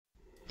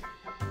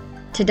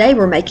Today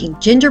we're making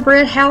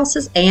gingerbread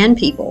houses and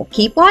people.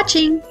 Keep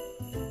watching.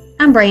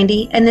 I'm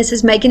Brandy and this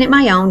is Making It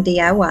My Own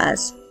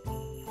DIYs.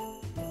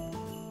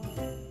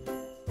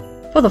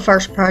 For the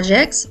first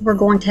projects, we're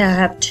going to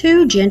have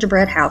 2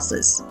 gingerbread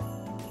houses.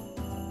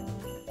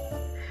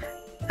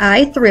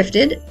 I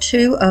thrifted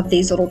 2 of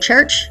these little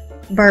church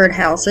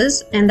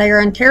birdhouses and they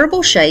are in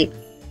terrible shape.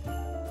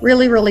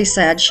 Really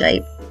sad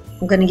shape.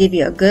 I'm going to give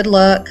you a good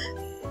look.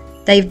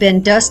 They've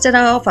been dusted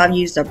off. I've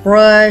used a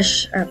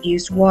brush. I've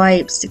used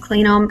wipes to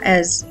clean them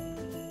as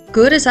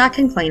good as I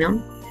can clean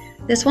them.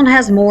 This one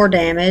has more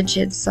damage.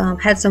 It's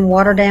had some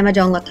water damage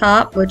on the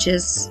top, which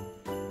has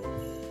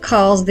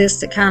caused this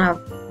to kind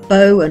of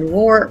bow and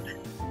warp.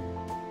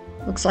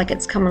 Looks like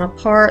it's coming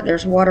apart.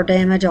 There's water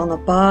damage on the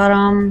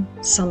bottom,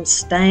 some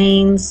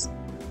stains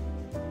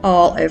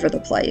all over the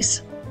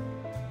place.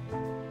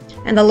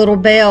 And the little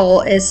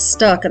bell is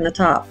stuck in the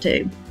top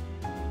too.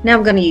 Now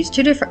I'm going to use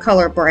 2 different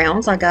color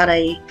browns. I got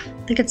I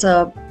think it's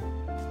a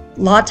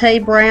latte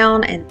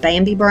brown and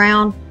Bambi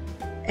brown,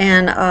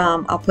 and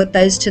I'll put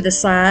those to the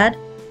side.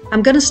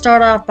 I'm going to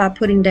start off by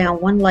putting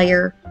down 1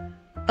 layer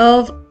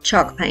of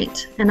chalk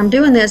paint, and I'm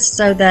doing this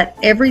so that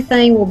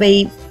everything will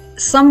be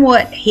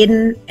somewhat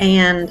hidden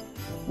and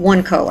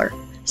one color.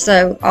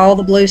 So all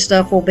the blue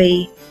stuff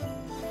will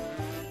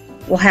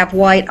have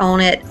white on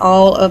it.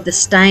 All of the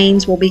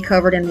stains will be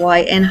covered in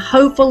white, and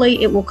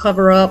hopefully it will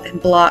cover up and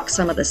block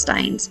some of the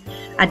stains.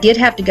 I did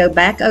have to go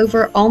back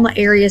over on the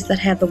areas that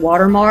had the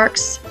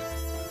watermarks,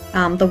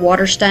 the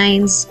water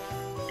stains,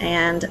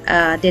 and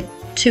did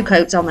 2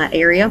 coats on that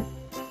area.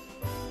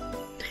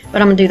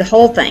 But I'm going to do the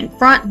whole thing,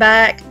 front,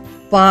 back,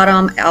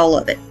 bottom, all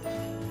of it.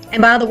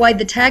 And by the way,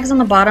 the tags on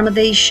the bottom of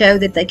these show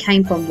that they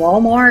came from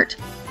Walmart,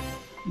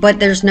 but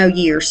there's no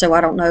year, so I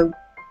don't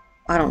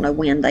know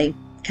when they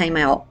came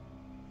out.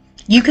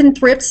 You can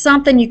thrift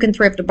something. You can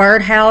thrift a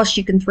birdhouse.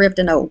 You can thrift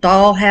an old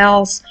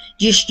dollhouse.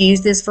 Just use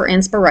this for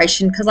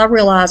inspiration, because I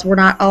realize we're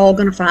not all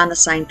going to find the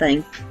same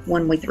thing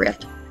when we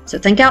thrift. So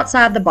think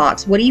outside the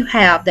box. What do you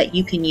have that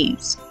you can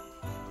use?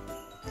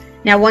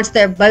 Now once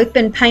they've both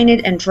been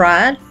painted and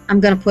dried, I'm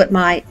going to put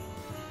my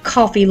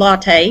coffee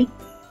latte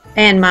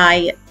and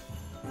my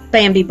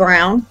Bambi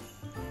brown.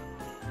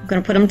 I'm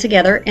going to put them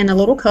together in a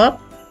little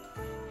cup.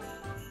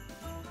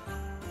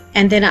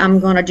 And then I'm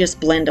going to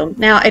just blend them.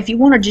 Now if you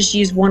want to just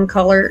use one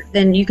color,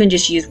 then you can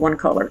just use one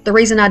color. The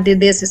reason I did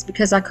this is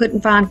because I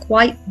couldn't find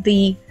quite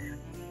the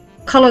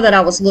color that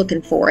I was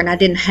looking for, and I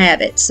didn't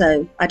have it,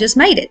 so I just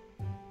made it.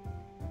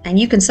 And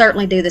you can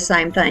certainly do the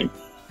same thing.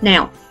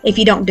 Now if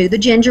you don't do the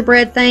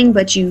gingerbread thing,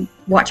 but you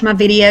watch my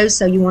videos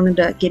so you wanted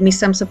to give me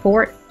some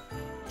support,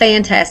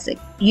 fantastic.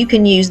 You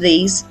can use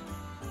these.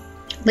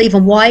 Leave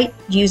them white.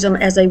 Use them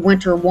as a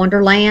winter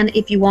wonderland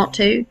if you want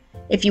to.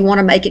 If you want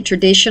to make it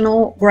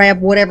traditional,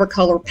 grab whatever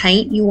color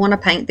paint you want to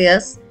paint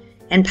this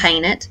and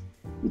paint it.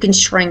 You can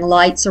string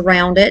lights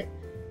around it.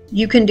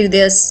 You can do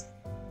this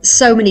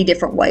so many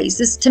different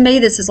ways. To me,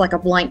 this is like a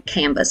blank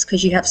canvas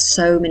because you have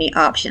so many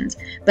options.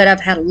 But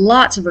I've had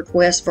lots of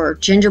requests for a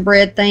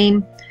gingerbread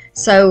theme,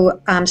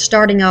 so I'm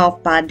starting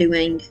off by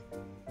doing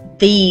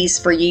these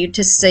for you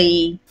to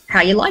see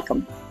how you like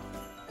them.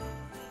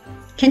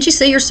 Can't you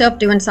see yourself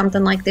doing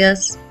something like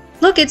this?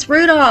 Look, it's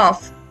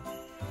Rudolph.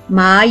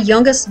 My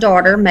youngest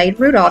daughter made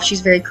Rudolph. She's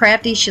very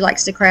crafty. She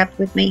likes to craft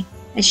with me,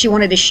 and she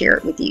wanted to share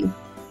it with you.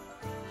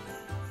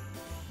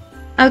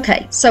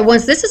 Okay, so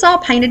once this is all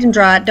painted and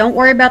dried, don't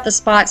worry about the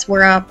spots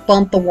where I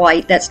bumped the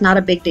white. That's not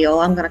a big deal.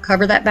 I'm going to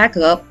cover that back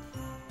up.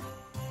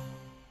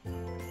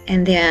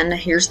 And then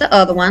here's the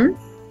other one.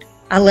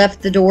 I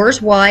left the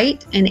doors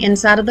white, and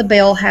inside of the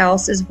bell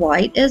house is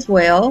white as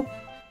well.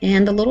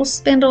 And the little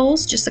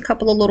spindles, just a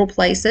couple of little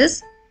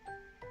places.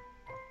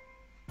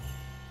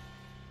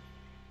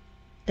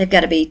 They've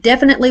got to be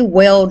definitely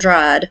well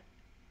dried.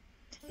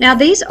 Now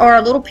these are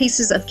little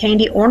pieces of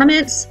candy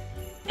ornaments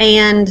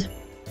and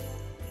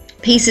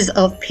pieces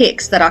of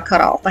picks that I cut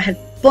off. I had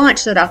a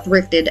bunch that I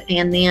thrifted,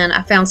 and then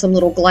I found some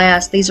little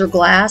glass. These are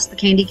glass, the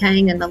candy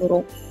cane and the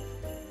little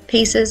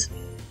pieces.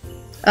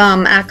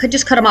 I could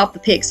just cut them off the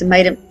picks and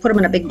put them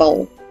in a big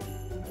bowl.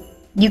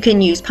 You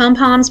can use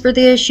pom-poms for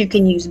this. You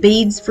can use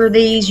beads for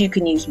these. You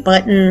can use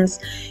buttons.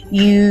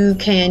 You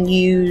can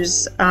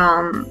use,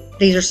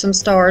 these are some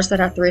stars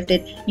that I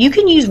thrifted. You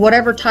can use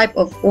whatever type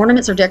of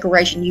ornaments or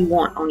decoration you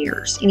want on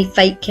yours. Any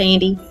fake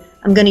candy.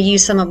 I'm going to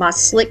use some of my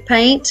slick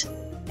paint,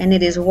 and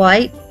it is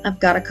white. I've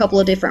got a couple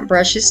of different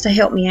brushes to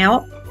help me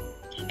out.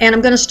 And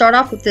I'm going to start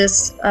off with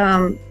this,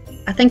 I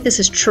think this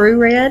is True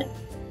Red.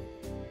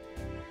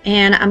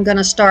 And I'm going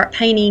to start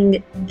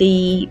painting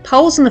the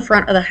poles in the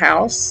front of the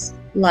house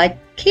like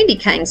candy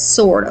canes,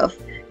 sort of.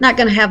 Not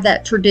going to have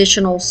that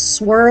traditional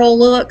swirl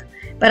look,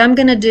 but I'm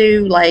going to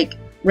do like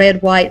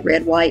red, white,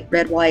 red, white,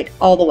 red, white,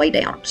 all the way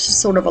down.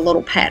 Just sort of a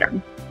little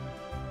pattern.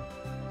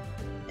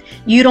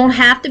 You don't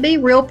have to be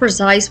real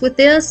precise with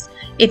this.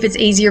 If it's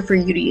easier for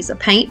you to use a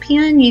paint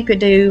pen, you could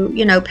do,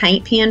 you know,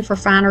 paint pen for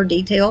finer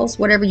details,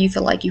 whatever you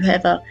feel like you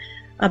have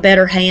a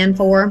better hand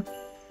for.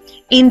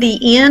 In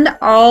the end,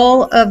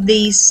 all of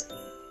these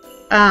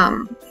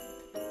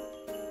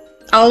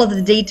all of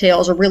the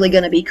details are really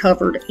going to be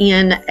covered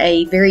in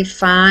a very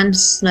fine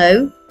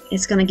snow.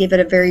 It's going to give it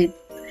a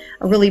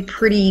really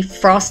pretty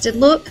frosted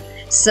look,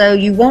 so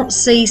you won't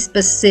see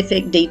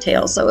specific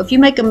details. So if you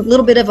make a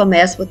little bit of a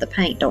mess with the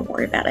paint, don't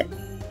worry about it.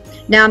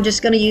 Now I'm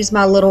just going to use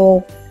my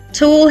little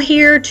tool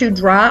here to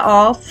dry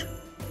off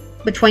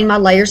between my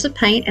layers of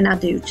paint, and I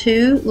do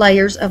 2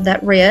 layers of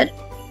that red.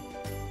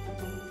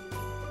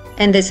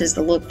 And this is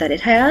the look that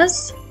it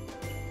has.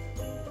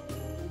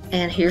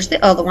 And here's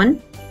the other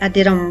one. I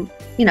did them,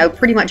 you know,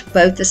 pretty much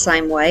both the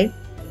same way.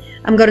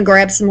 I'm going to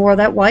grab some more of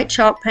that white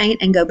chalk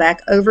paint and go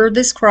back over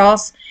this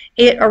cross.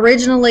 It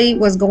originally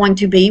was going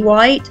to be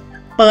white,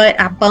 but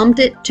I bumped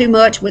it too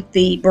much with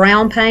the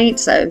brown paint,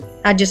 so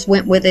I just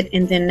went with it,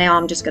 and then now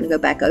I'm just going to go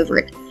back over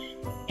it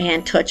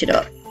and touch it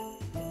up.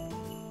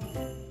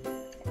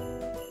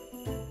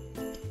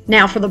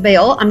 Now for the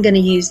bell, I'm going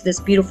to use this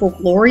beautiful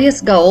glorious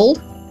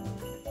gold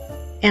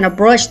and a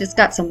brush that's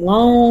got some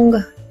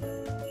long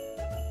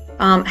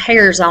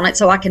hairs on it,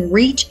 so I can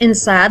reach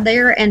inside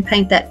there and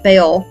paint that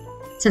bell,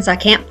 since I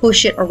can't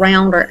push it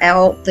around or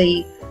out.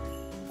 The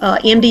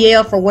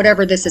MDF or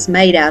whatever this is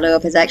made out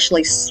of is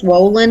actually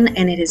swollen,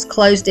 and it has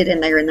closed it in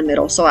there in the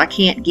middle, so I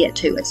can't get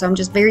to it. So I'm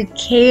just very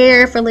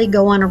carefully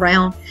going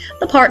around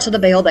the parts of the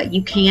bell that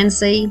you can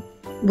see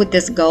with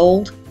this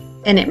gold,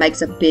 and it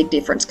makes a big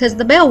difference because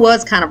the bell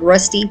was kind of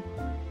rusty.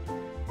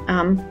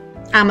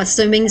 I'm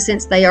assuming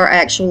since they are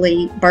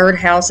actually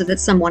birdhouses that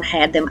someone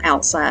had them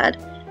outside.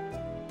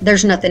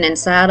 There's nothing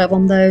inside of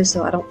them though,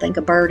 so I don't think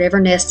a bird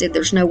ever nested.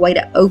 There's no way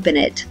to open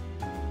it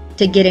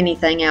to get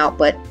anything out,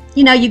 but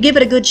you know, you give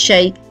it a good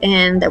shake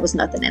and there was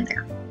nothing in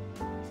there.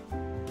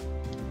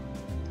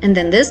 And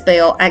then this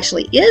bell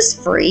actually is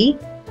free,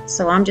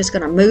 so I'm just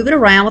going to move it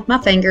around with my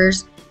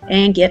fingers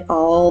and get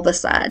all the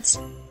sides.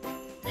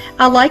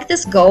 I like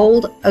this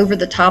gold over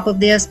the top of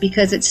this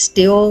because it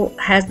still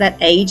has that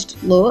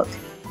aged look,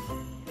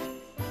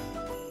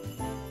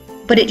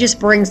 but it just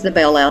brings the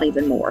bell out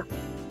even more.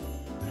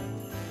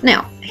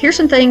 Now, here's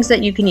some things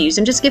that you can use.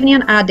 I'm just giving you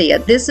an idea.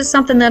 This is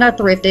something that I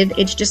thrifted.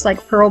 It's just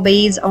like pearl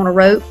beads on a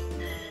rope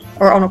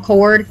or on a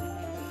cord.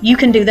 You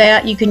can do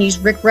that. You can use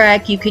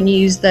rickrack. You can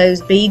use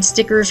those bead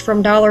stickers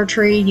from Dollar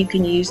Tree. You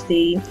can use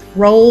the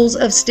rolls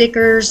of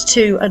stickers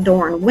to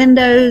adorn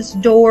windows,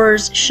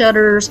 doors,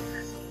 shutters.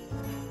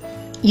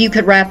 You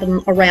could wrap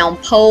them around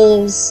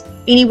poles.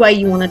 Any way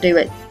you want to do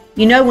it.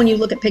 You know, when you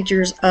look at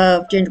pictures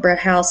of gingerbread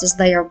houses,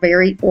 they are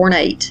very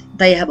ornate.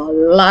 They have a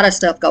lot of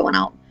stuff going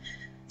on.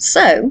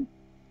 So,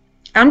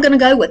 I'm going to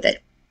go with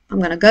it. I'm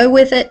going to go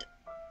with it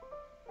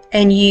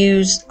and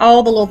use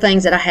all the little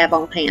things that I have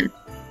on hand,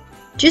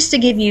 just to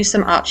give you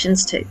some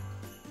options too.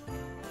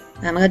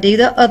 I'm going to do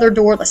the other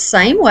door the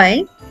same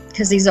way,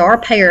 because these are a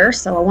pair,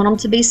 so I want them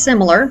to be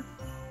similar.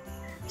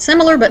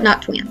 Similar, but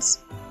not twins.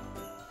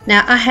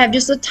 Now, I have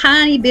just a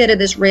tiny bit of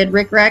this red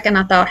rickrack, and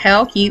I thought,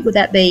 how cute would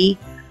that be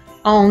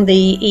on the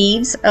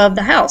eaves of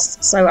the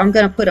house? So I'm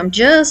going to put them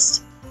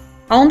just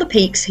on the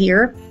peaks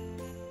here.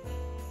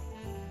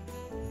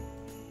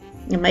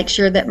 And make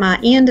sure that my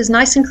end is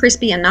nice and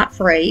crispy and not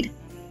frayed.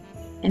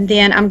 And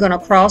then I'm going to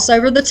cross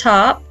over the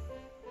top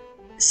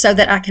so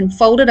that I can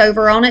fold it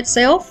over on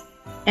itself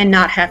and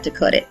not have to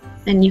cut it.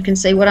 And you can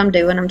see what I'm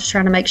doing. I'm just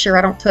trying to make sure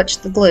I don't touch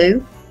the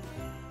glue.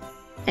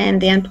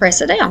 And then press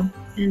it down.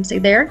 And see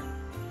there?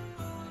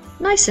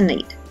 Nice and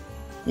neat.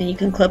 Then you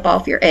can clip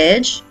off your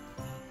edge.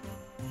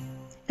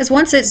 Because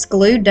once it's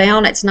glued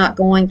down, it's not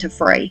going to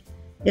fray.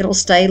 It'll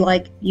stay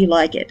like you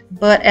like it.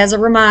 But as a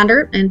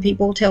reminder, and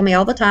people tell me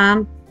all the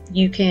time,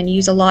 you can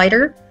use a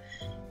lighter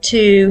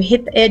to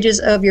hit the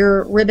edges of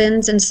your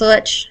ribbons and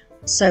such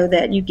so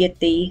that you get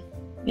the,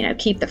 you know,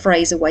 keep the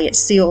frays away. It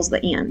seals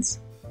the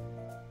ends.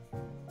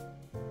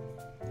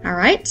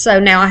 Alright, so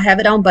now I have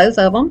it on both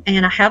of them,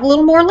 and I have a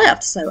little more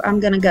left. So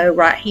I'm going to go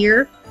right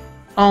here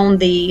on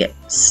the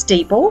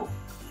steeple,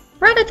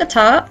 right at the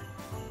top,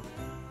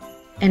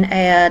 and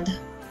add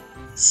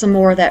some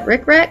more of that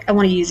rickrack. I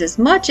want to use as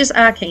much as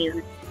I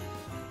can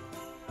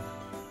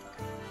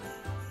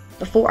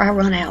before I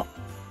run out.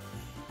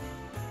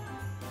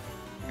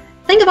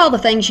 Think of all the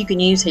things you can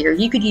use here.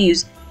 You could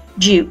use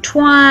jute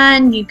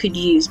twine, you could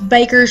use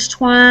baker's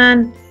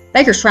twine.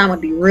 Baker's twine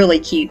would be really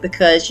cute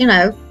because, you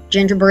know,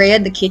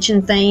 gingerbread, the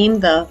kitchen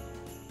theme, the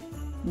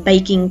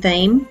baking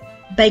theme,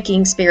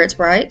 baking spirits,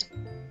 right?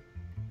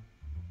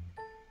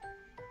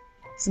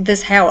 So this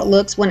is how it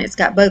looks when it's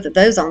got both of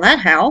those on that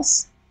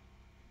house.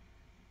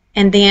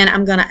 And then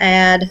I'm going to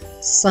add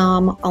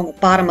some on the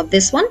bottom of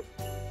this one,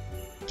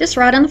 just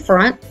right in the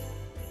front.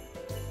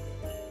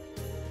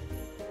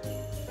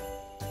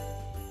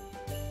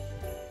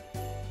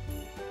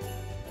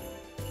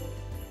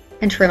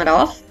 And trim it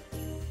off.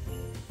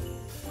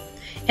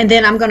 And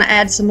then I'm going to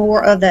add some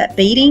more of that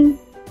beading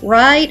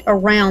right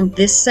around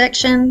this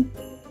section.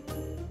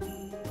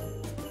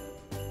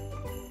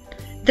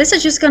 This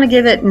is just going to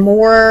give it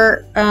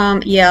more,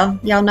 yeah,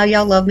 y'all know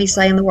y'all love me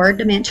saying the word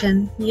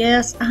dimension.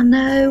 Yes, I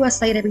know, I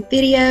say it every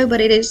video,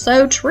 but it is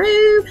so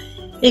true.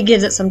 It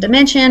gives it some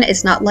dimension.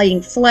 It's not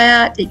laying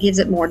flat. It gives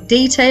it more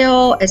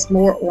detail. It's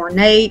more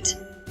ornate.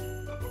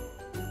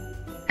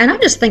 And I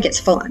just think it's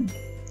fun.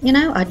 You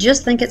know, I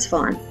just think it's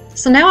fun.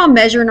 So now I'm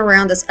measuring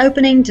around this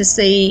opening to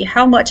see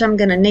how much I'm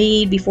going to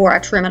need before I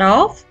trim it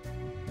off.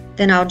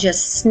 Then I'll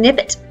just snip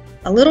it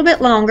a little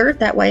bit longer.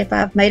 That way if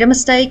I've made a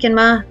mistake in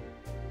my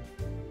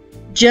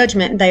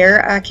judgment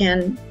there, I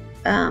can,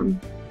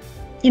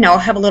 you know, I'll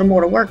have a little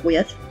more to work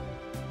with.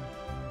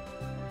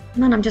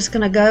 And then I'm just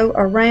going to go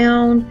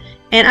around.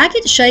 And I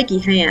get shaky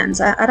hands.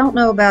 I don't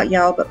know about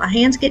y'all, but my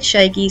hands get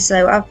shaky.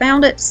 So I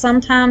found it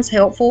sometimes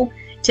helpful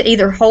to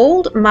either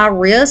hold my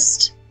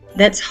wrist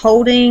that's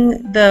holding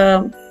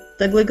the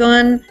glue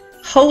gun,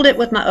 hold it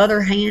with my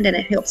other hand, and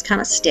it helps kind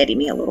of steady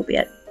me a little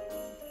bit.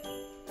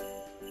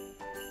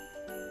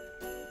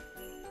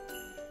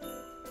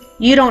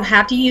 You don't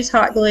have to use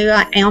hot glue.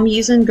 I am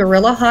using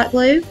Gorilla hot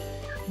glue,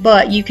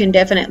 but you can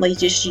definitely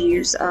just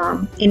use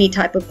any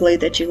type of glue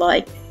that you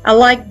like. I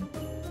like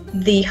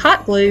the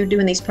hot glue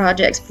doing these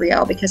projects for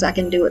y'all because I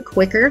can do it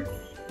quicker,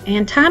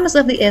 and time is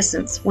of the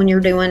essence when you're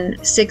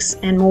doing 6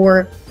 and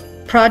more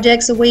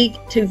projects a week,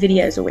 2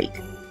 videos a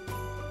week.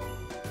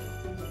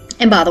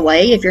 And by the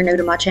way, if you're new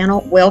to my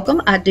channel,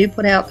 welcome. I do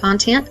put out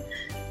content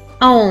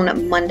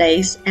on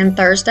Mondays and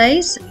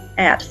Thursdays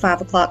at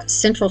 5 o'clock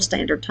Central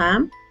Standard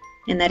Time,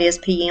 and that is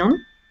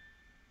PM.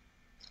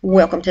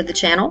 Welcome to the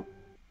channel.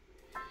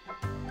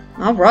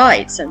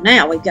 Alright, so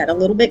now we've got a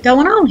little bit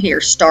going on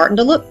here. Starting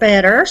to look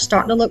better,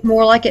 starting to look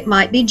more like it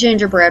might be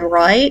gingerbread,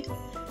 right?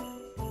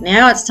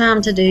 Now it's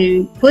time to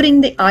do putting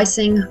the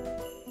icing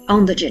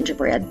on the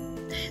gingerbread.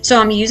 So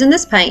I'm using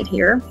this paint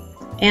here,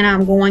 and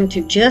I'm going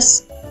to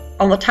just,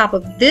 on the top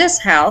of this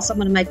house, I'm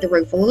going to make the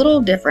roof a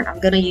little different. I'm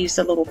going to use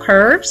the little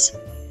curves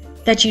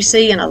that you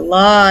see in a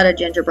lot of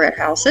gingerbread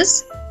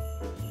houses.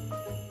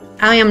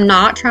 I am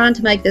not trying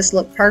to make this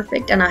look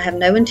perfect, and I have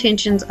no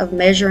intentions of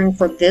measuring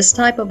for this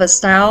type of a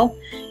style,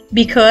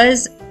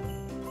 because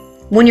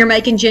when you're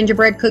making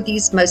gingerbread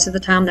cookies, most of the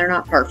time they're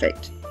not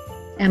perfect.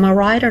 Am I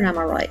right or am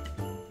I right?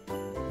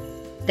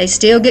 They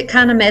still get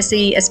kind of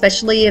messy,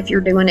 especially if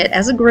you're doing it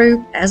as a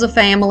group, as a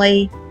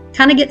family.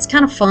 Kind of gets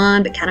kind of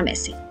fun, but kind of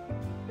messy.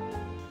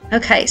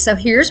 Okay, so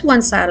here's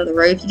one side of the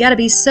roof. You got to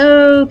be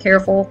so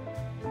careful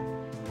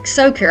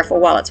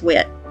while it's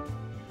wet.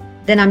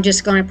 Then I'm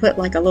just going to put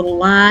like a little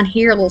line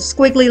here, a little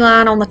squiggly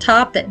line on the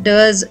top that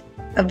does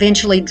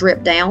eventually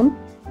drip down.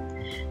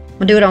 I'm going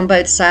to do it on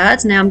both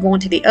sides. Now I'm going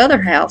to the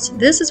other house.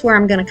 This is where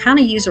I'm going to kind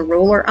of use a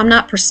ruler. I'm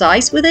not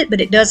precise with it,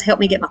 but it does help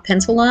me get my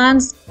pencil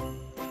lines.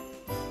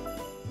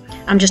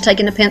 I'm just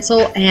taking a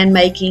pencil and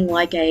making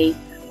like a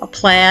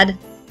plaid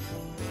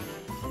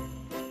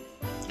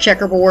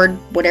checkerboard,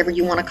 whatever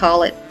you want to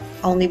call it,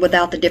 only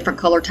without the different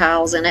color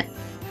tiles in it.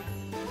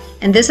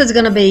 And this is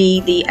going to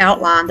be the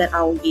outline that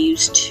I will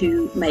use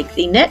to make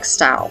the next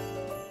style.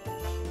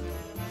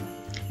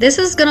 This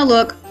is going to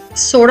look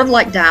sort of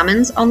like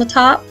diamonds on the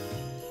top.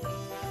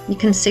 You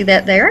can see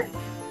that there.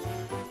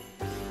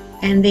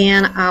 And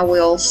then I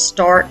will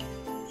start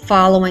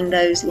following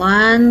those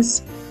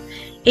lines.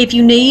 If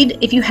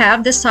you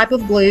have this type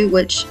of glue,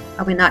 which,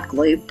 I mean not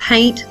glue,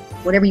 paint,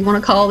 whatever you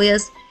want to call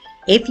this,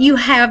 if you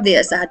have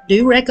this, I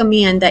do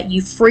recommend that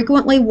you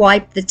frequently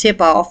wipe the tip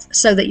off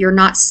so that you're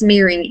not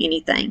smearing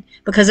anything,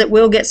 because it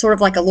will get sort of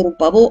like a little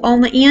bubble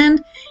on the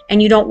end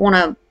and you don't want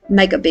to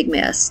make a big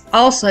mess.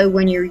 Also,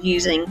 when you're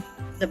using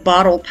the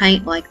bottle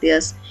paint like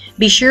this,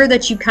 be sure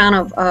that you kind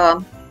of,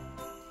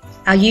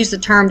 I use the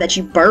term that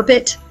you burp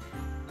it.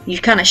 You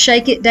kind of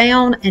shake it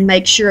down and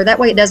make sure, that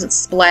way it doesn't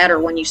splatter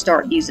when you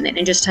start using it,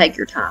 and just take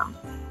your time.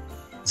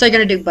 So you're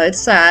going to do both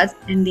sides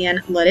and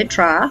then let it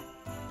dry.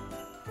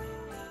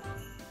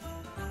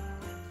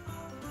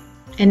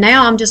 And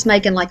now I'm just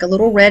making like a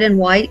little red and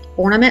white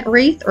ornament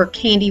wreath or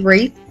candy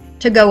wreath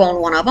to go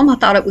on one of them. I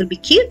thought it would be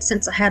cute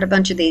since I had a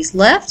bunch of these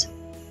left.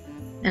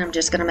 And I'm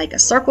just going to make a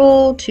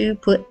circle to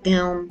put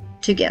them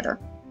together.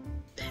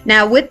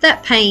 Now with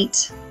that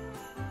paint,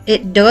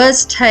 it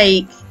does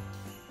take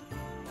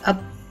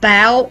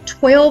about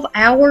 12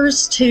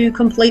 hours to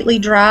completely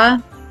dry.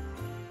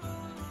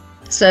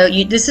 So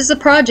this is a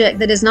project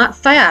that is not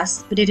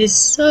fast, but it is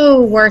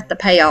so worth the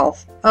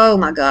payoff. Oh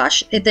my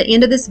gosh. At the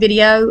end of this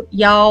video,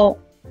 y'all,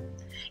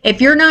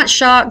 if you're not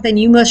shocked, then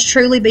you must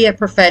truly be a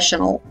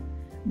professional,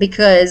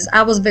 because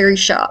I was very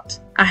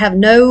shocked. I have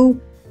no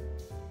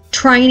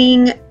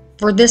training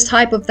for this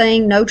type of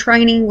thing, no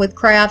training with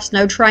crafts,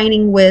 no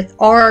training with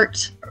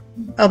art,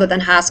 other than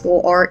high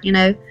school art, you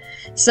know.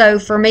 So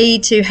for me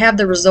to have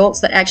the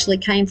results that actually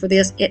came for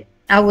this,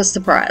 I was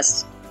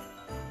surprised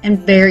and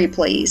very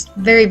pleased,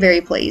 very, very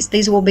pleased.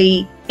 These will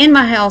be in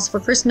my house for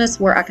Christmas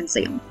where I can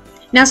see them.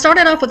 Now I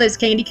started off with those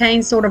candy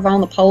canes sort of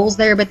on the poles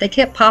there, but they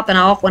kept popping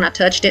off when I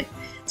touched it.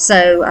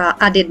 So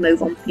I did move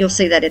them. You'll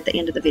see that at the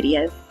end of the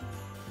video.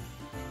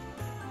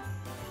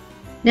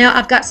 Now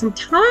I've got some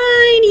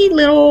tiny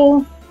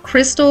little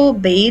crystal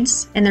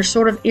beads, and they're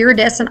sort of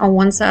iridescent on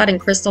one side and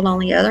crystal on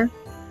the other.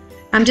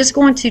 I'm just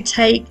going to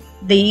take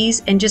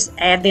these and just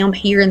add them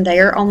here and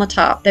there on the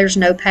top. There's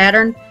no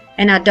pattern,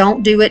 and I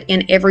don't do it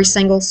in every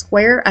single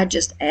square. I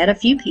just add a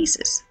few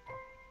pieces.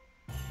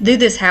 Do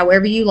this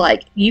however you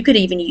like. You could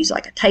even use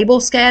like a table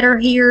scatter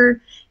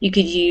here. You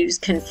could use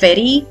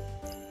confetti.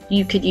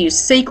 You could use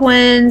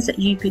sequins.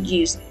 You could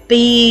use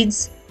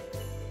beads.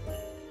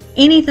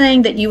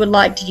 Anything that you would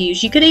like to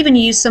use. You could even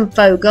use some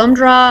faux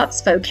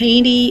gumdrops, faux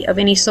candy of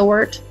any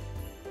sort.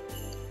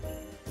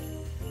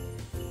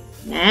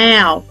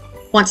 Now,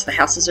 once the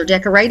houses are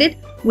decorated,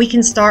 we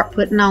can start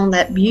putting on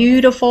that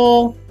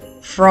beautiful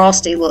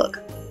frosty look.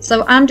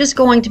 So I'm just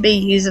going to be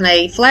using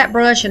a flat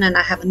brush, and then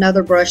I have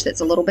another brush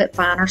that's a little bit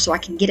finer so I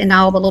can get in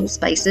all the little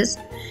spaces.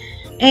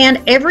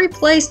 And every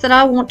place that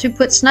I want to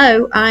put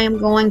snow, I am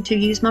going to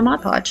use my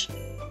Mod Podge.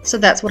 So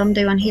that's what I'm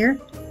doing here.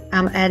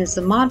 I'm adding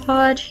some Mod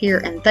Podge here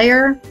and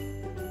there.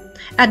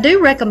 I do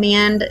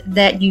recommend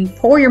that you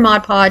pour your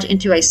Mod Podge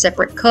into a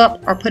separate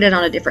cup or put it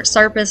on a different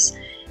surface,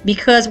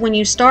 because when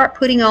you start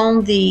putting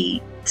on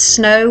the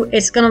snow,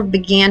 it's going to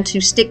begin to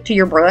stick to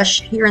your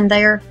brush here and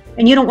there,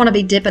 and you don't want to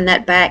be dipping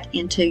that back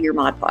into your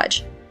Mod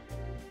Podge.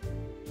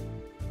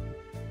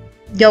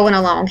 Going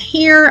along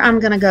here, I'm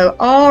going to go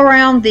all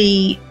around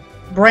the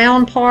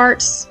brown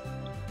parts,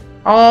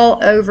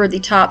 all over the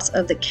tops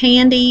of the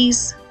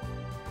candies,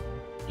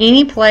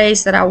 any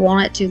place that I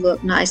want it to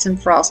look nice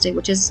and frosty,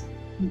 which is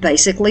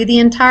basically the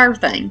entire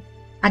thing.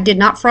 I did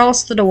not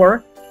frost the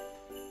door,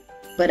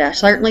 but I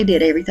certainly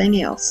did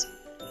everything else.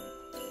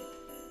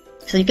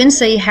 So you can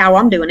see how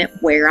I'm doing it,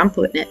 where I'm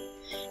putting it.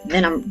 And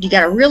then you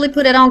got to really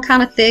put it on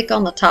kind of thick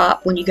on the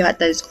top when you got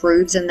those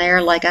grooves in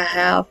there like I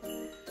have.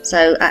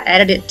 So I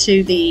added it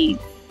to the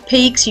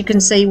peaks. You can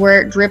see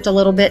where it dripped a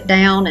little bit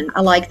down, and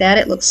I like that.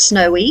 It looks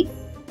snowy.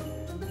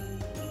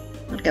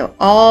 I'll go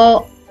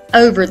all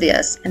over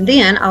this, and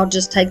then I'll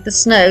just take the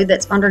snow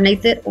that's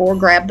underneath it or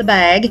grab the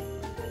bag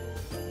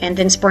and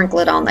then sprinkle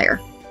it on there.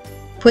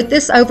 Put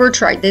this over a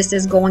tray. This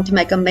is going to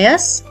make a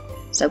mess,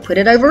 so put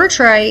it over a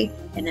tray,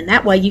 and then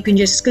that way you can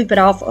just scoop it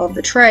off of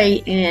the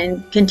tray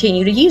and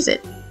continue to use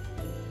it.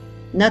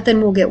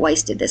 Nothing will get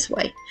wasted this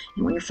way.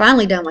 And when you're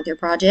finally done with your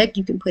project,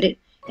 you can put it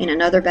in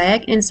another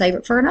bag and save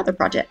it for another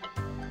project.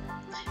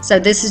 So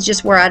this is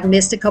just where I'd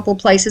missed a couple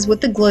places with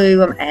the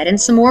glue. I'm adding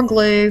some more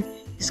glue.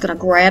 Just going to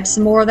grab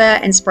some more of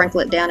that and sprinkle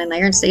it down in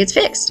there and see it's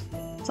fixed.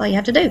 That's all you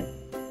have to do.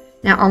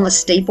 Now on the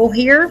steeple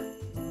here,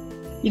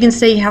 you can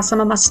see how some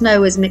of my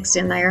snow is mixed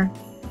in there.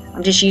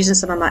 I'm just using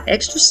some of my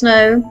extra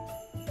snow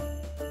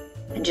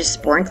and just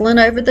sprinkling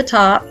over the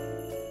top.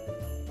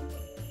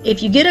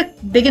 If you get a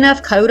big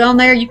enough coat on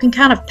there, you can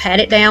kind of pat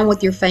it down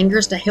with your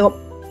fingers to help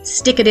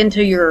stick it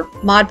into your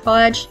Mod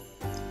Podge.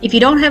 If you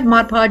don't have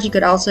Mod Podge, you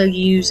could also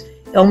use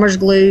Elmer's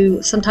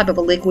glue. Some type of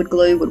a liquid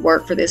glue would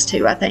work for this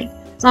too, I think.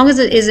 As long as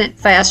it isn't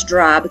fast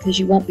dry, because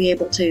you won't be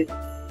able to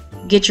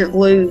get your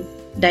glue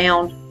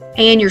down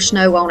and your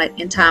snow on it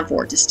in time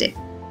for it to stick.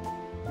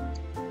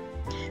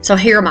 So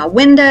here are my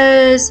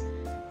windows.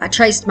 I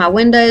traced my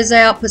windows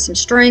out, put some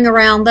string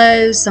around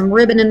those, some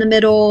ribbon in the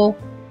middle,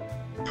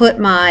 put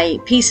my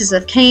pieces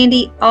of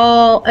candy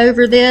all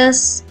over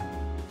this.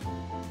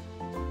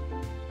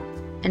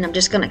 And I'm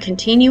just going to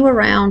continue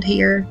around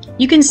here.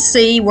 You can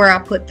see where I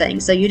put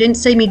things. So you didn't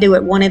see me do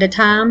it one at a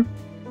time,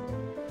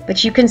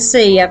 but you can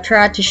see I've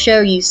tried to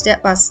show you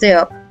step by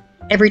step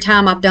every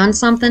time I've done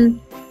something,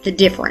 the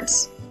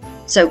difference.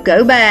 So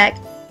go back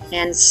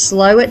and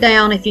slow it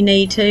down if you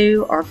need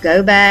to, or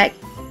go back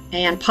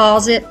and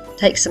pause it.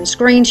 Take some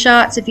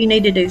screenshots if you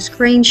need to do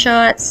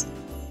screenshots.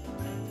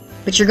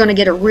 But you're going to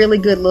get a really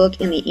good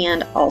look in the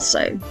end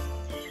also.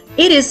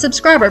 It is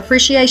Subscriber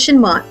Appreciation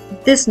Month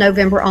this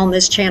November on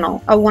this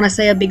channel. I want to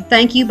say a big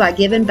thank you by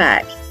giving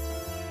back.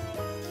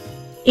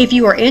 If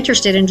you are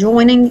interested in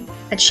joining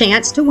a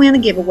chance to win a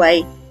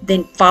giveaway,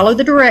 then follow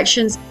the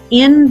directions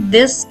in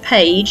this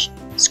page,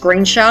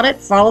 screenshot it,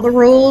 follow the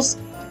rules,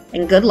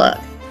 and good luck.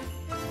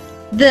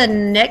 The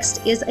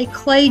next is a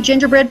clay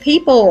gingerbread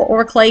people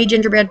or clay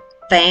gingerbread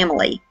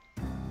family.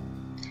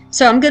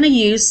 So I'm going to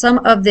use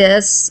some of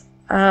this.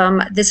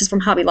 This is from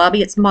Hobby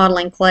Lobby. It's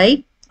modeling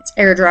clay. It's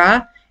air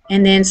dry.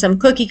 And then some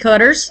cookie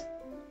cutters.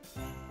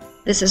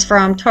 This is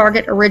from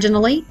Target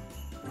originally.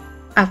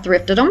 I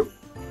thrifted them.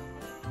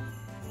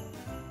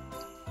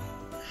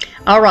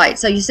 Alright,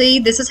 so you see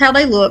this is how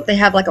they look. They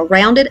have like a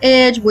rounded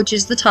edge, which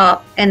is the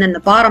top, and then the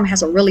bottom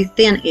has a really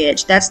thin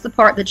edge. That's the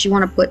part that you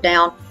want to put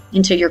down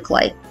into your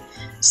clay.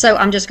 So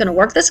I'm just going to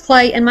work this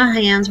clay in my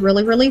hands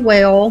really, really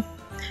well.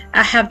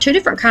 I have two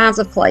different kinds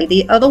of clay.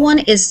 The other one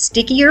is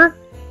stickier,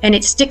 and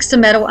it sticks to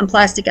metal and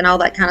plastic and all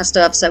that kind of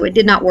stuff, so it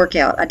did not work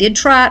out. I did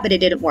try it, but it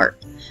didn't work.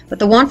 But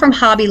the one from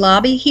Hobby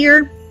Lobby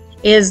here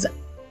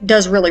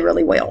does really,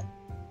 really well.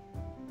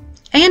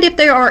 And if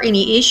there are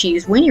any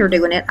issues when you're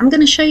doing it, I'm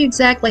going to show you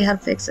exactly how to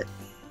fix it.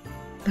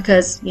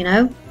 Because, you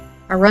know,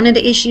 I run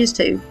into issues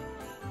too.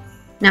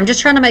 Now I'm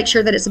just trying to make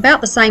sure that it's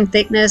about the same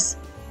thickness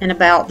and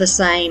about the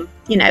same,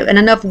 you know, and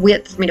enough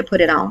width for me to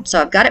put it on.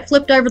 So I've got it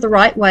flipped over the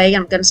right way.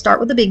 I'm going to start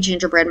with the big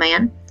gingerbread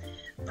man.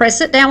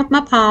 Press it down with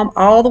my palm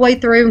all the way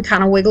through and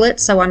kind of wiggle it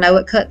so I know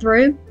it cut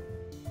through.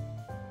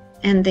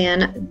 And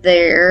then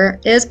there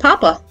is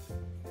Papa.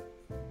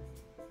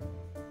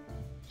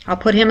 I'll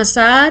put him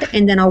aside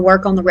and then I'll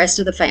work on the rest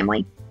of the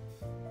family.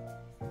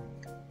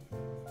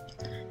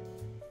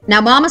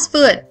 Now Mama's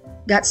foot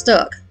got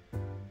stuck.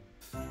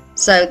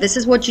 So this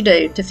is what you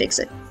do to fix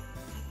it.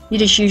 You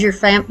just use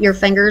your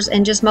fingers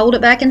and just mold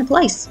it back into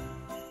place.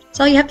 That's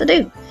all you have to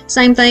do.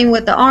 Same thing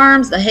with the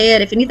arms, the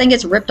head. If anything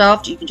gets ripped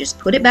off, you can just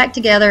put it back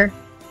together.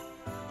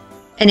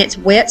 And it's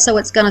wet, so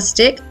it's going to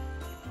stick.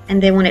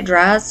 And then when it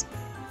dries,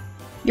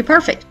 you're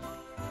perfect.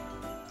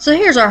 So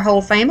here's our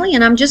whole family,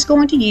 and I'm just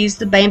going to use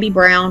the Bambi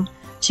Brown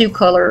to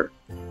color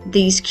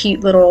these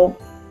cute little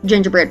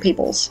gingerbread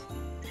peoples.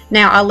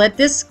 Now I let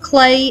this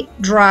clay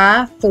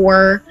dry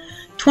for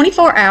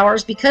 24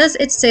 hours because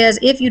it says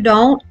if you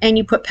don't and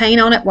you put paint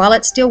on it while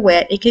it's still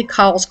wet, it could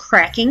cause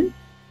cracking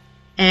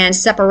and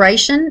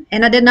separation,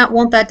 and I did not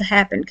want that to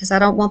happen because I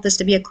don't want this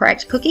to be a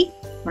cracked cookie.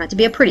 I want it to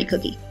be a pretty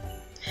cookie.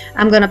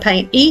 I'm going to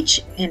paint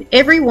each and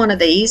every one of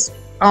these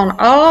on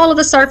all of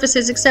the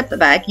surfaces except the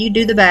back. You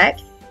do the back,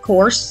 of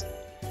course.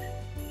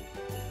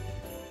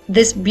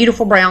 This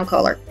beautiful brown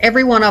color.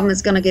 Every one of them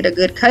is going to get a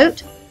good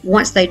coat.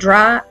 Once they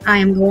dry, I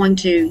am going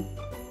to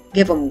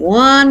give them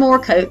one more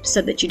coat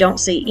so that you don't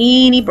see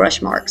any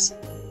brush marks.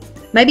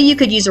 Maybe you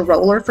could use a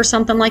roller for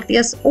something like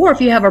this, or if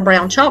you have a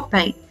brown chalk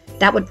paint,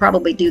 that would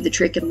probably do the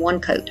trick in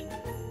one coat.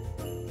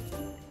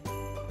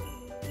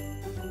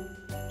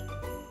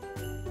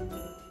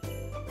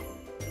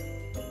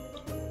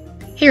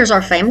 Here's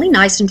our family,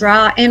 nice and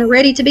dry and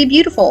ready to be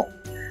beautiful.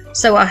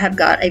 So I have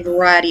got a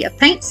variety of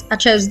paints. I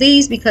chose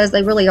these because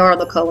they really are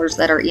the colors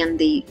that are in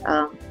the,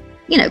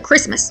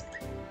 Christmas.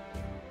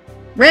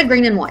 Red,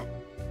 green, and white.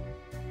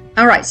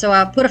 Alright, so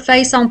I've put a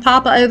face on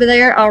Papa over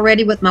there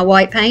already with my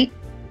white paint.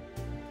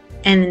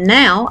 And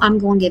now I'm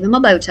going to give him a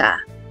bow tie.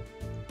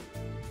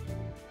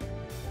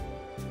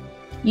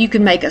 You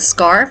could make a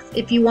scarf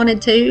if you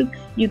wanted to.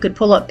 You could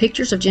pull up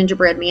pictures of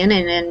gingerbread men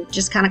and then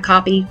just kind of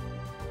copy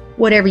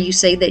whatever you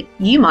see that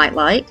you might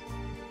like.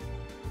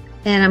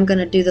 And I'm going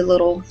to do the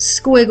little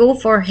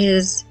squiggle for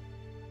his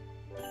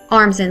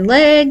arms and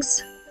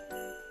legs.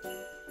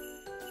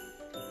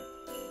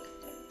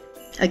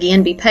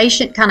 Again, be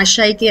patient, kind of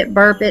shake it,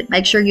 burp it,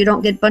 make sure you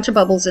don't get a bunch of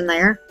bubbles in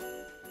there.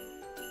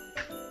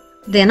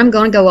 Then I'm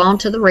going to go on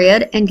to the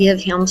red and give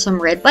him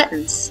some red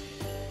buttons.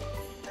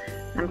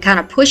 I'm kind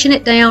of pushing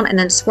it down and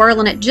then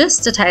swirling it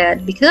just a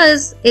tad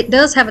because it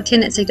does have a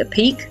tendency to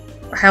peak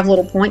or have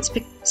little points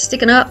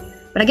sticking up.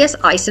 But I guess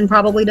icing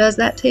probably does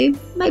that too.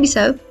 Maybe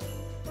so.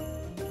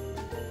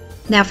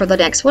 Now for the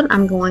next one,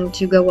 I'm going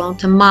to go on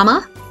to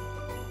Mama.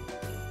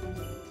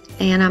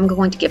 And I'm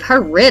going to give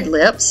her red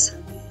lips.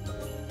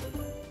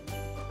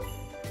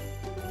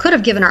 Could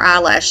have given her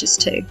eyelashes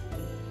too.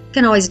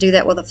 Can always do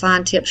that with a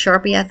fine tip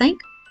Sharpie, I think.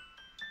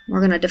 We're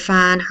going to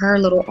define her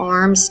little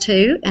arms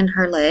too and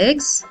her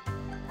legs.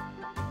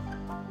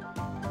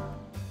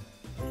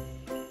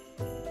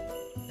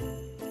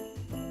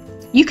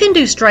 You can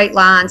do straight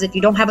lines if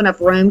you don't have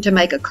enough room to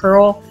make a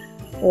curl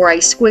or a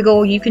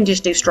squiggle. You can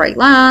just do straight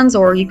lines,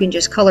 or you can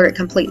just color it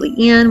completely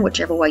in,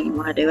 whichever way you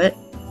want to do it.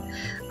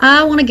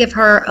 I want to give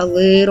her a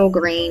little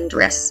green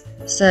dress.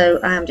 So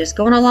I'm just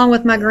going along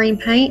with my green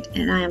paint,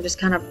 and I am just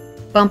kind of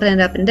bumping it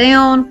up and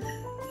down,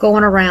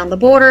 going around the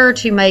border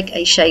to make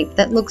a shape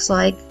that looks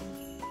like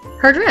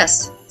her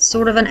dress,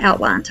 sort of an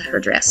outline to her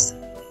dress.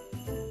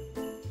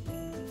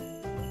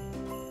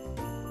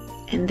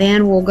 And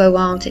then we'll go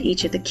on to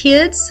each of the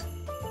kids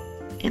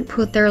and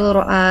put their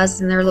little eyes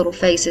and their little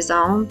faces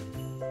on.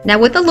 Now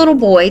with the little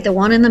boy, the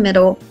one in the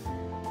middle,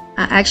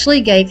 I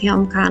actually gave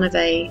him kind of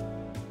I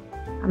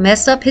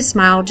messed up his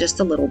smile just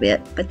a little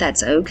bit, but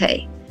that's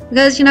okay.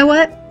 Because you know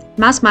what?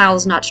 My smile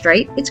is not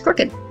straight, it's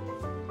crooked.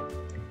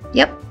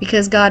 Yep,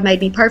 because God made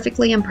me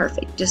perfectly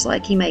imperfect, just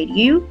like He made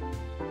you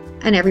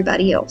and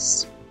everybody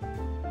else.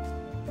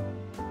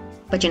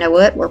 But you know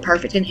what? We're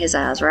perfect in His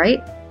eyes,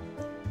 right?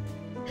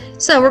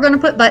 So we're going to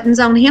put buttons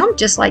on him,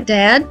 just like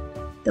Dad.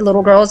 The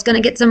little girl is going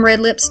to get some red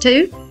lips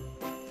too.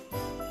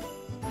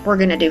 We're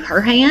going to do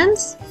her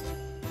hands.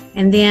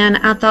 And then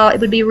I thought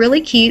it would be really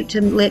cute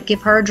to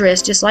give her a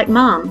dress just like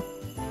Mom.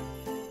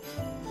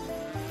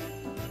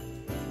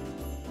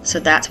 So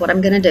that's what I'm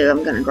going to do.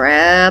 I'm going to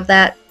grab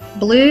that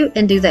blue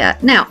and do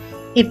that. Now,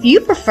 if you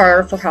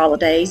prefer for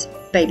holidays,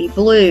 baby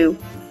blue,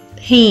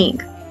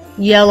 pink,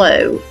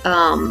 yellow,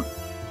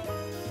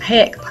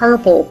 heck,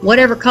 purple,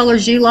 whatever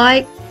colors you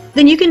like,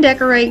 then you can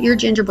decorate your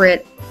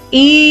gingerbread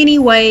any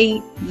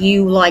way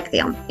you like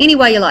them. Any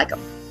way you like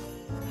them.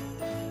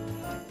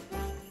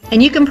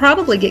 And you can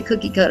probably get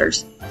cookie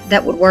cutters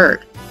that would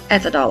work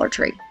at the Dollar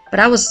Tree. But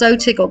I was so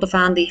tickled to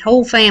find the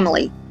whole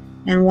family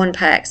in one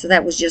pack, so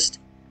that was just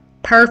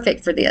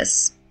perfect for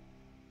this.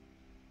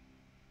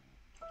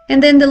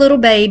 And then the little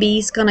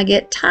baby's gonna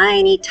get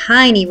tiny,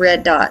 tiny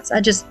red dots.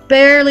 I just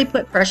barely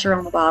put pressure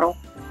on the bottle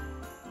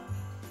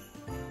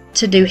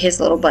to do his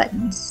little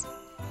buttons.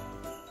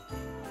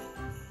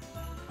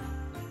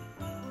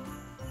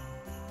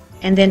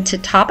 And then to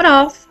top it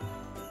off,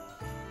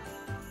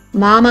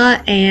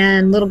 Mama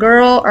and little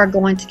girl are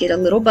going to get a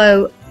little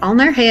bow on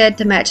their head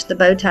to match the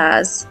bow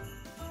ties,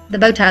 the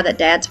bow tie that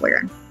Dad's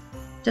wearing.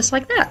 Just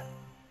like that.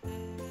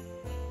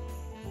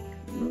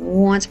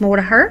 Once more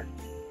to her.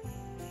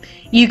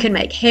 You can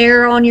make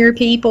hair on your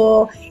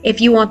people.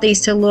 If you want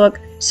these to look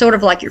sort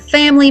of like your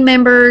family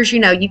members, you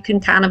know, you can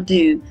kind of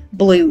do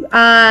blue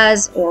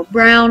eyes or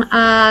brown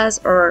eyes,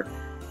 or,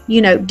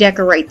 you know,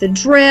 decorate the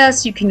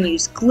dress. You can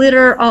use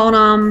glitter on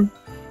them.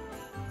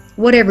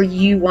 Whatever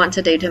you want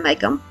to do to make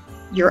them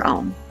your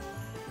own.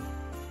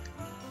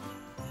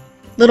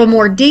 Little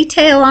more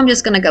detail, I'm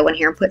just going to go in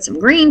here and put some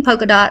green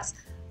polka dots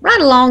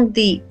right along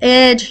the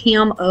edge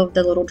hem of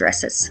the little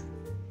dresses.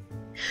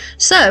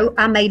 So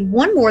I made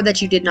one more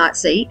that you did not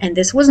see, and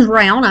this was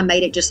round. I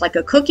made it just like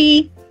a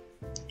cookie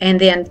and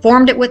then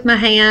formed it with my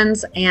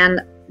hands,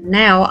 and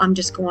now I'm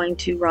just going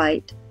to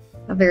write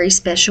a very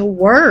special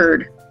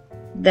word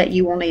that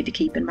you will need to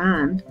keep in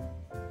mind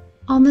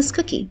on this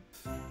cookie.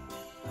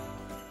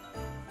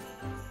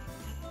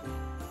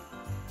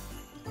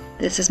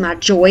 This is my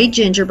Joy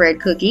gingerbread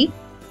cookie.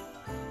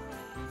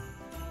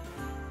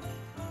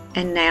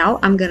 And now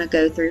I'm going to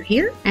go through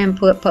here and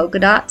put polka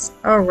dots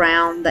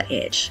around the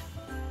edge.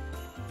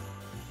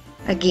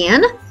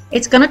 Again,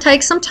 it's going to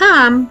take some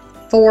time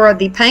for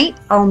the paint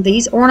on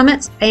these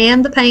ornaments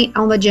and the paint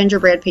on the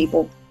gingerbread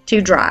people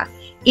to dry.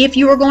 If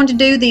you are going to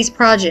do these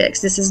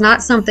projects, this is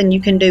not something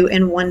you can do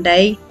in one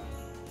day.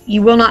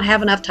 You will not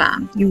have enough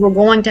time. You are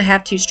going to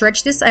have to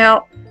stretch this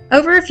out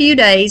over a few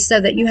days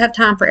so that you have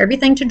time for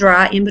everything to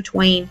dry in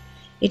between.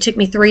 It took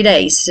me 3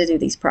 days to do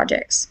these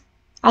projects,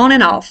 on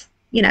and off.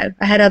 You know,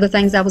 I had other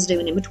things I was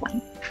doing in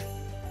between.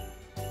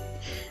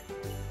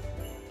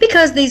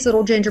 Because these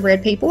little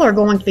gingerbread people are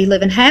going to be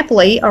living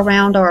happily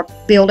around our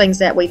buildings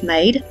that we've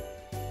made,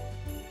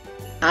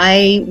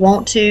 I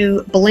want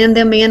to blend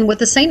them in with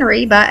the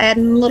scenery by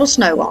adding a little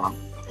snow on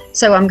them.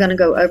 So I'm going to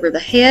go over the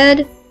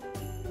head,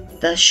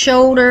 the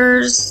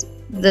shoulders,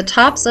 the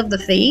tops of the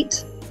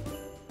feet,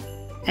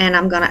 and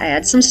I'm going to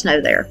add some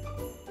snow there.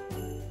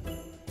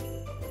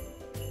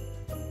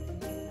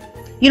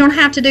 You don't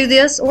have to do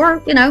this,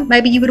 or, you know,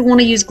 maybe you would want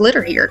to use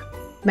glitter here.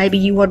 Maybe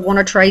you would want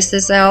to trace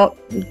this out,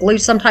 glue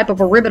some type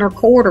of a ribbon or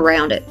cord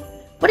around it.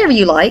 Whatever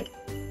you like.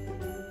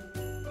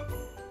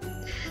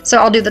 So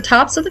I'll do the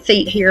tops of the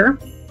feet here,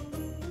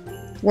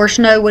 where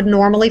snow would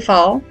normally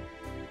fall.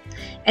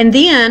 And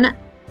then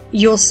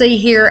you'll see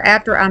here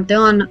after I'm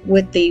done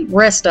with the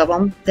rest of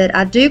them that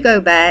I do go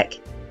back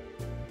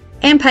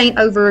and paint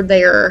over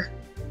the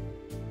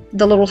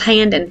little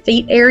hand and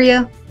feet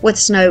area with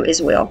snow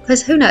as well.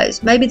 Because who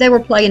knows, maybe they were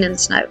playing in the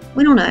snow.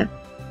 We don't know.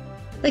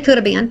 They could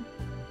have been.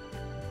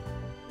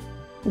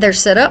 They're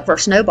set up for a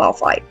snowball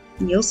fight.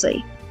 You'll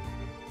see.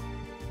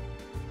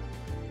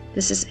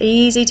 This is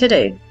easy to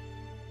do.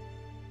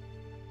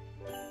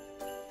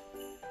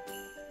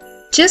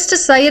 Just to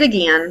say it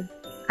again,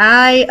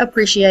 I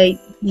appreciate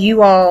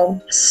you all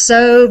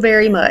so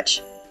very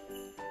much.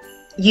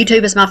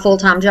 YouTube is my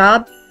full-time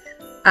job.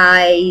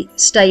 I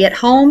stay at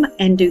home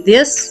and do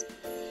this,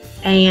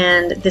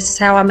 and this is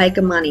how I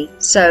make money.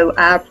 So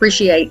I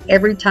appreciate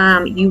every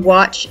time you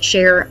watch,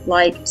 share,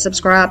 like,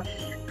 subscribe.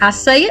 I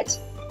say it,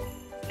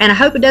 and I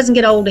hope it doesn't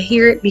get old to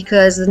hear it,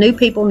 because the new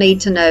people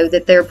need to know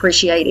that they're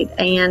appreciated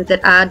and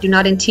that I do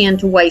not intend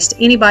to waste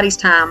anybody's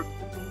time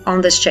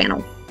on this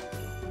channel.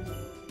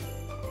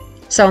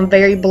 So I'm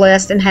very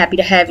blessed and happy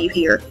to have you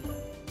here.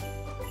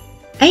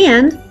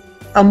 And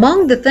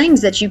among the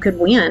things that you could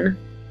win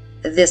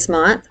this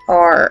month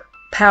are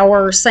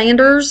power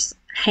sanders,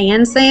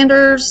 hand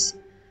sanders,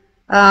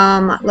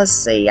 let's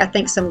see, I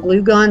think some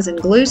glue guns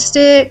and glue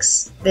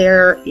sticks.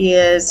 There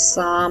is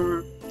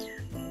some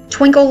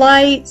twinkle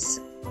lights,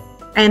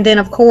 and then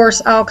of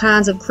course all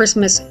kinds of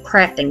Christmas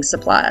crafting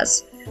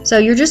supplies. So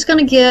you're just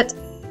going to get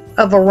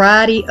a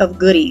variety of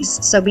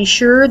goodies. So be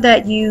sure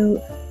that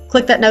you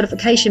click that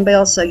notification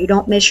bell so you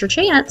don't miss your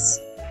chance.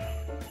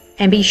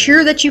 And be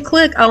sure that you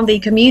click on the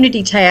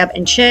community tab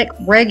and check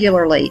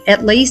regularly,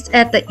 at least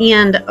at the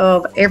end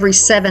of every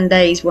 7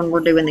 days when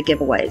we're doing the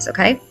giveaways,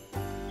 okay?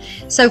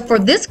 So for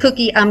this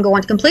cookie, I'm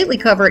going to completely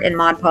cover it in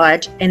Mod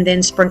Podge and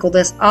then sprinkle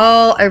this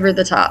all over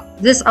the top.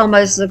 This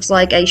almost looks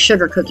like a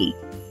sugar cookie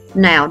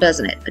now,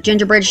 doesn't it? A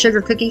gingerbread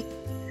sugar cookie.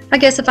 I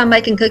guess if I'm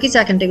making cookies,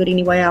 I can do it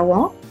any way I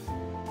want.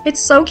 It's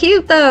so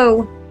cute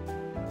though.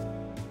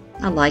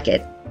 I like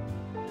it.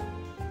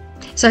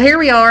 So here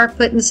we are,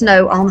 putting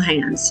snow on the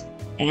hands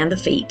and the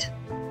feet.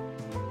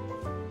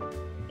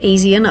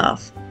 Easy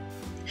enough.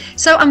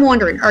 So I'm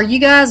wondering, are you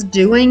guys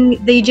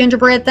doing the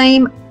gingerbread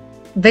theme?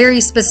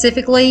 Very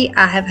specifically,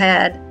 I have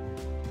had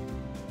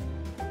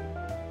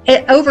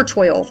over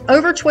 12,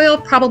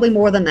 probably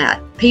more than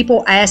that,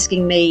 people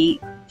asking me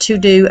to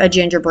do a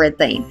gingerbread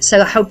theme.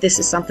 So I hope this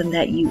is something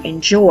that you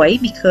enjoy,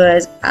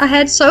 because I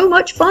had so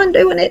much fun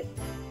doing it.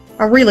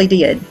 I really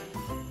did.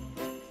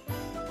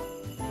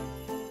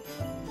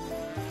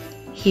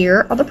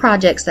 Here are the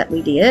projects that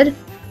we did.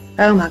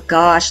 Oh my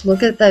gosh,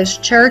 look at those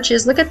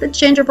churches. Look at the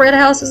gingerbread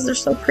houses. They're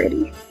so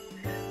pretty.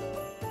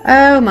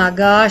 Oh my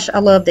gosh, I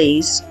love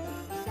these.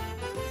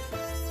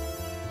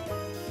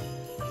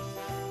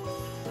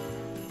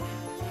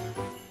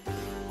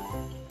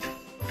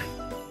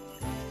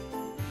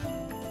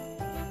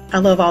 I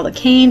love all the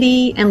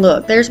candy. And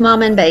look, there's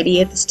Mama and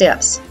Baby at the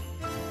steps,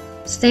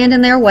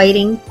 standing there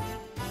waiting.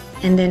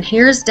 And then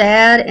here's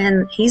Dad,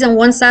 and he's on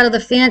one side of the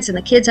fence, and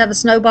the kids have a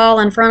snowball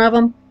in front of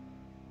them.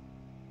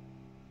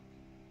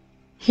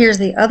 Here's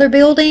the other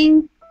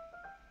building.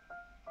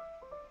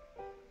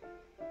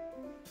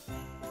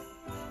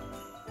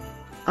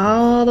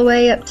 All the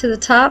way up to the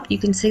top, you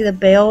can see the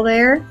bell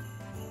there.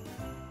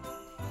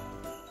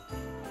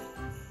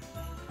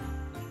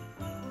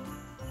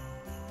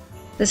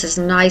 This is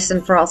nice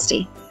and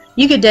frosty.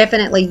 You could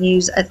definitely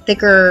use a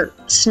thicker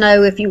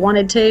snow if you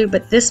wanted to,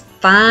 but this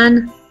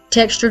fine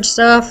textured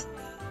stuff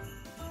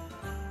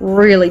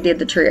really did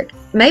the trick.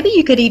 Maybe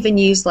you could even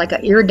use like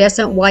an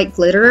iridescent white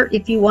glitter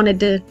if you wanted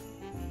to,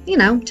 you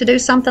know, to do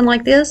something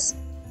like this.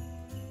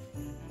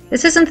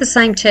 This isn't the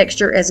same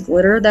texture as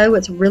glitter though.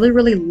 It's really,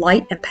 really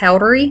light and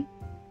powdery.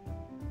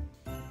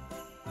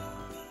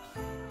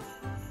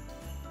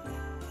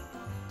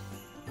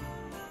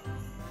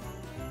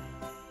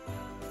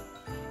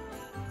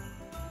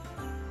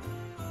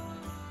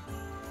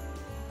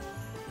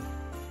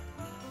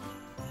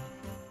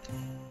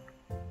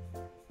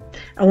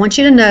 I want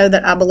you to know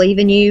that I believe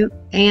in you,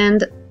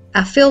 and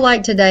I feel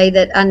like today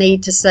that I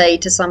need to say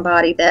to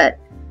somebody that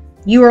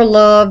you are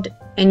loved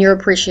and you're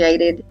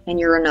appreciated and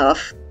you're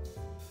enough.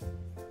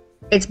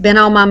 It's been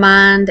on my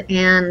mind,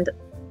 and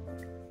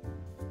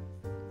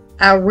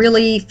I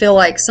really feel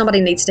like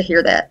somebody needs to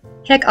hear that.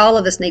 Heck, all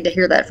of us need to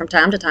hear that from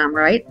time to time,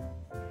 right?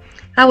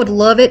 I would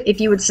love it if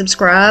you would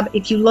subscribe.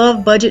 If you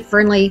love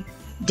budget-friendly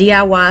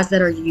DIYs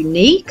that are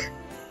unique,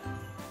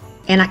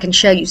 and I can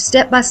show you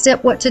step by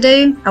step what to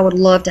do, I would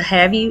love to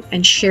have you,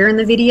 and sharing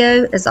the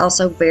video is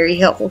also very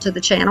helpful to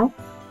the channel.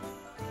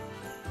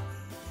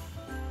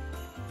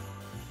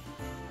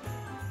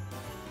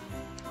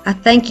 I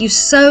thank you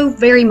so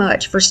very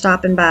much for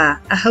stopping by.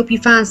 I hope you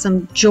find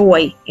some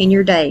joy in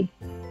your day.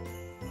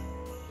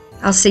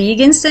 I'll see you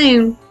again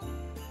soon.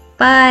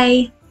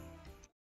 Bye.